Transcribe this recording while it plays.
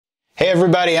Hey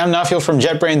everybody, I'm Nafil from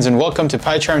JetBrains and welcome to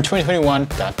PyCharm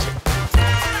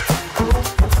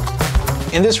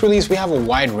 2021.2. In this release, we have a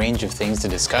wide range of things to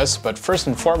discuss, but first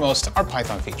and foremost, our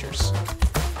Python features.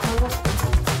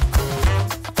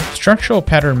 Structural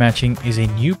pattern matching is a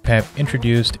new PEP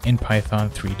introduced in Python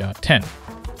 3.10,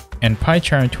 and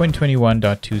PyCharm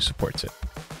 2021.2 supports it.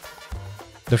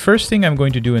 The first thing I'm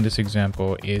going to do in this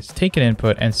example is take an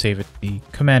input and save it to the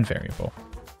command variable.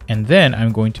 And then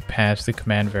I'm going to pass the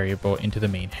command variable into the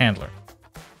main handler.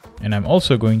 And I'm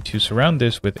also going to surround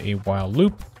this with a while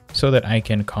loop so that I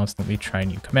can constantly try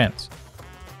new commands.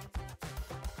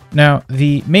 Now,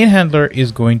 the main handler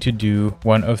is going to do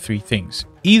one of three things.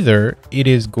 Either it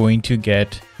is going to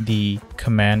get the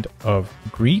command of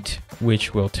greet,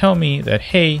 which will tell me that,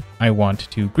 hey, I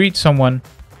want to greet someone.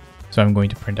 So I'm going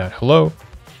to print out hello.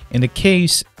 In the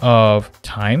case of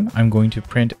time, I'm going to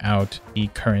print out the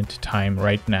current time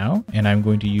right now, and I'm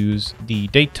going to use the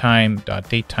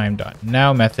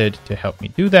datetime.datetime.now method to help me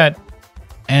do that.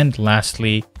 And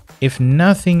lastly, if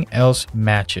nothing else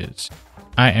matches,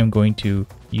 I am going to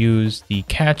use the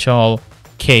catch-all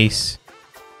case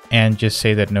and just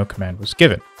say that no command was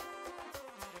given.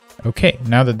 Okay,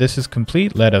 now that this is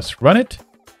complete, let us run it.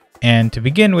 And to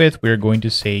begin with, we're going to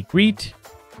say greet,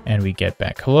 and we get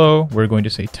back hello. We're going to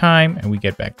say time, and we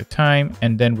get back the time,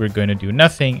 and then we're going to do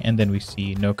nothing, and then we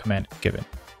see no command given.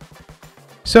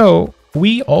 So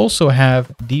we also have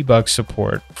debug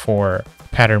support for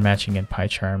pattern matching in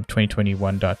PyCharm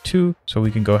 2021.2, so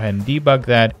we can go ahead and debug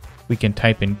that. We can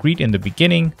type in greet in the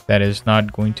beginning. That is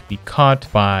not going to be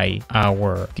caught by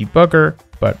our debugger,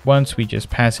 but once we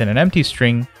just pass in an empty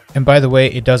string, and by the way,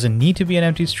 it doesn't need to be an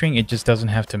empty string, it just doesn't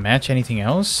have to match anything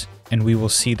else, and we will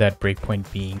see that breakpoint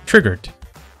being triggered.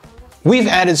 We've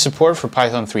added support for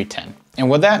Python 3.10, and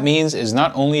what that means is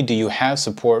not only do you have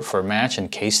support for match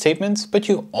and case statements, but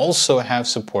you also have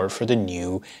support for the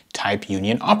new type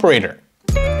union operator.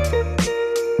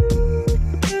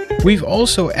 We've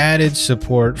also added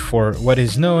support for what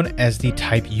is known as the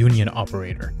type union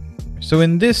operator. So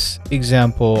in this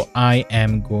example, I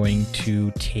am going to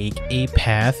take a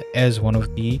path as one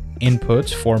of the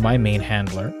inputs for my main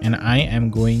handler, and I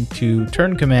am going to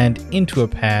turn command into a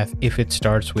path if it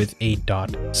starts with a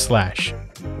 /.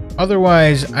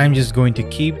 Otherwise, I'm just going to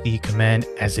keep the command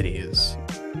as it is.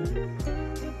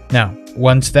 Now,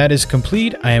 once that is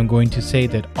complete, I am going to say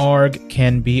that arg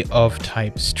can be of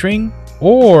type string,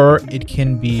 or it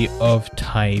can be of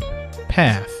type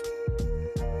path.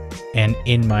 And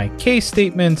in my case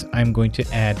statements, I'm going to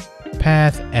add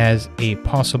path as a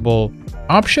possible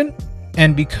option.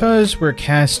 And because we're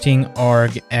casting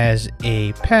arg as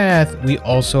a path, we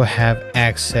also have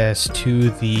access to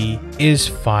the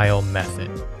isFile method.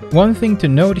 One thing to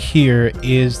note here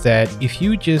is that if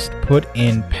you just put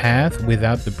in path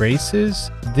without the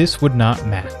braces, this would not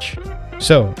match.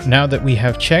 So now that we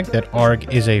have checked that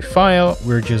arg is a file,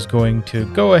 we're just going to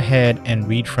go ahead and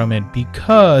read from it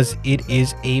because it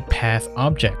is a path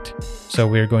object. So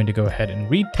we're going to go ahead and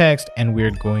read text, and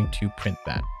we're going to print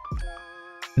that.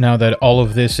 Now that all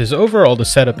of this is over, all the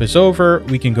setup is over,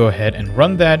 we can go ahead and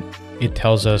run that. It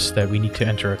tells us that we need to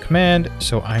enter a command.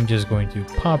 So I'm just going to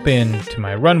pop in to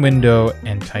my run window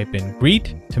and type in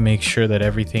greet to make sure that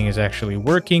everything is actually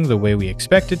working the way we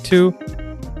expect it to.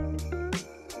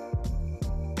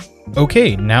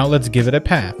 Okay, now let's give it a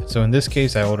path. So in this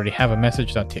case, I already have a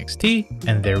message.txt,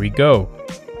 and there we go.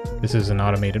 This is an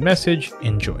automated message,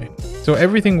 enjoy. So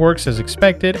everything works as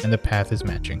expected, and the path is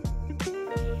matching.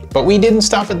 But we didn't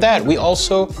stop at that. We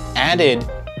also added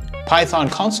Python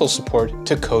console support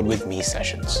to Code With Me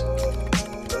sessions.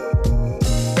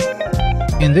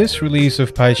 In this release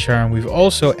of PyCharm, we've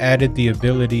also added the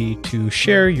ability to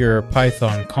share your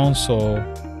Python console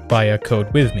via Code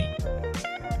With Me.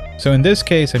 So in this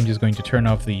case, I'm just going to turn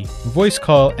off the voice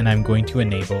call, and I'm going to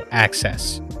enable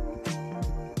access.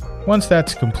 Once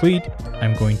that's complete,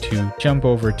 I'm going to jump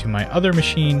over to my other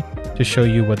machine to show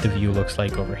you what the view looks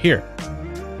like over here.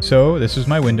 So this is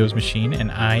my Windows machine,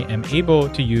 and I am able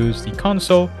to use the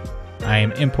console. I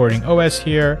am importing OS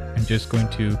here. I'm just going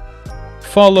to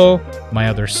follow my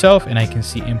other self, and I can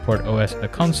see import OS in the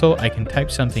console. I can type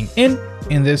something in.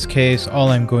 In this case, all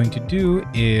I'm going to do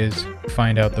is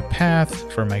find out the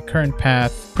path for my current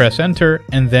path, press enter,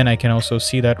 and then I can also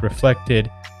see that reflected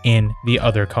in the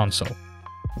other console.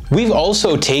 We've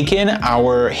also taken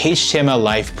our HTML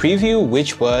Live Preview,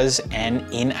 which was an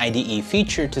in-IDE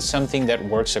feature, to something that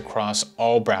works across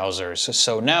all browsers.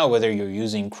 So now, whether you're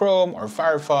using Chrome or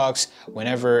Firefox,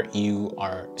 whenever you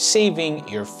are saving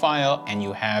your file and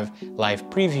you have Live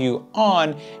Preview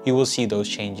on, you will see those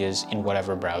changes in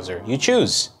whatever browser you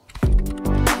choose.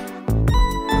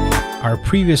 our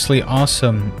previously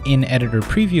awesome in-editor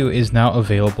preview is now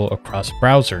available across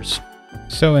browsers.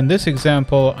 So in this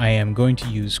example, I am going to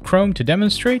use Chrome to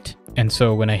demonstrate. And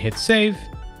so when I hit save,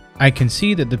 I can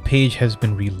see that the page has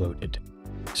been reloaded.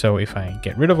 So if I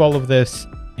get rid of all of this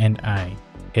and I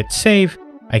hit save,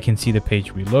 I can see the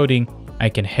page reloading. I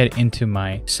can head into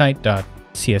my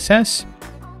site.css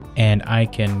and I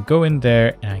can go in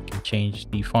there and I can change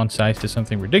the font size to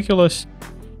something ridiculous.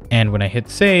 And when I hit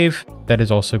save, that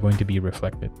is also going to be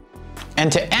reflected.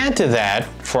 And to add to that,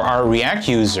 for our React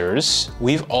users,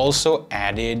 we've also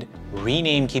added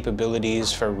rename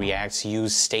capabilities for React's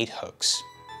useState hooks.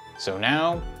 So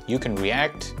now you can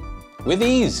React with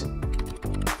ease.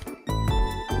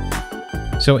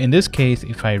 So in this case,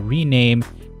 if I rename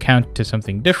count to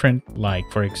something different, like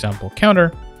for example,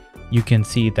 counter, you can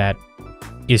see that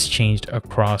is changed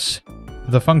across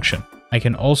the function. I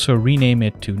can also rename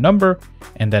it to number,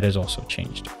 and that is also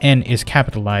changed, and is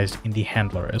capitalized in the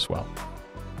handler as well.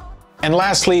 And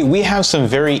lastly, we have some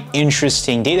very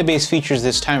interesting database features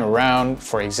this time around,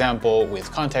 for example, with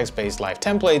context-based live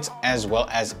templates, as well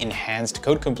as enhanced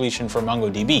code completion for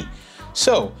MongoDB.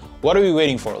 So what are we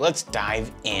waiting for? Let's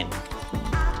dive in.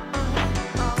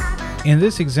 In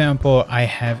this example, I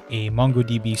have a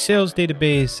MongoDB sales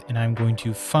database, and I'm going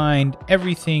to find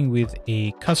everything with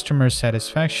a customer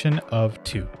satisfaction of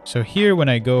 2. So here, when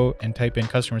I go and type in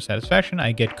customer satisfaction,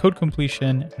 I get code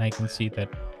completion, and I can see that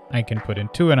I can put in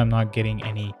 2, and I'm not getting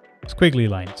any squiggly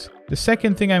lines. The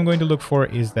second thing I'm going to look for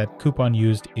is that coupon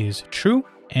used is true,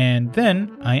 and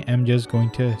then I am just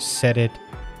going to set it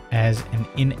as an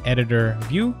in-editor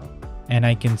view, and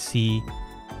I can see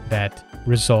that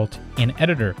result in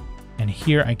editor. And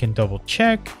here I can double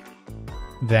check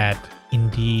that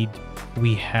indeed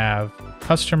we have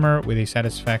customer with a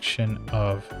satisfaction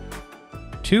of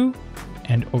 2.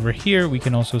 And over here, we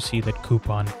can also see that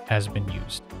coupon has been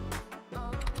used.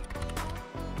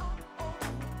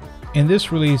 In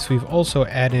this release, we've also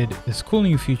added this cool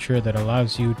new feature that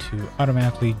allows you to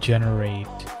automatically generate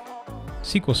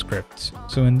SQL scripts.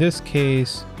 So in this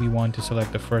case, we want to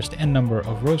select the first n number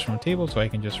of rows from a table. So I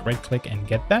can just right click and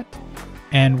get that.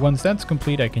 And once that's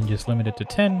complete, I can just limit it to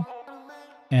 10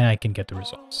 and I can get the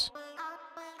results.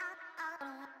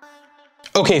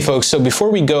 Okay, folks, so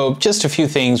before we go, just a few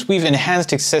things. We've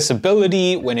enhanced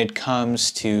accessibility when it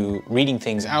comes to reading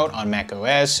things out on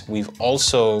macOS. We've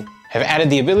also have added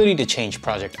the ability to change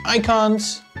project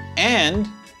icons, and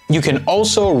you can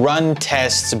also run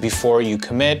tests before you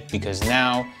commit, because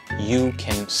now you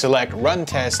can select run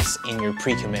tests in your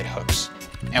pre-commit hooks.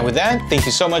 And with that, thank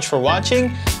you so much for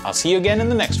watching. I'll see you again in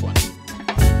the next one.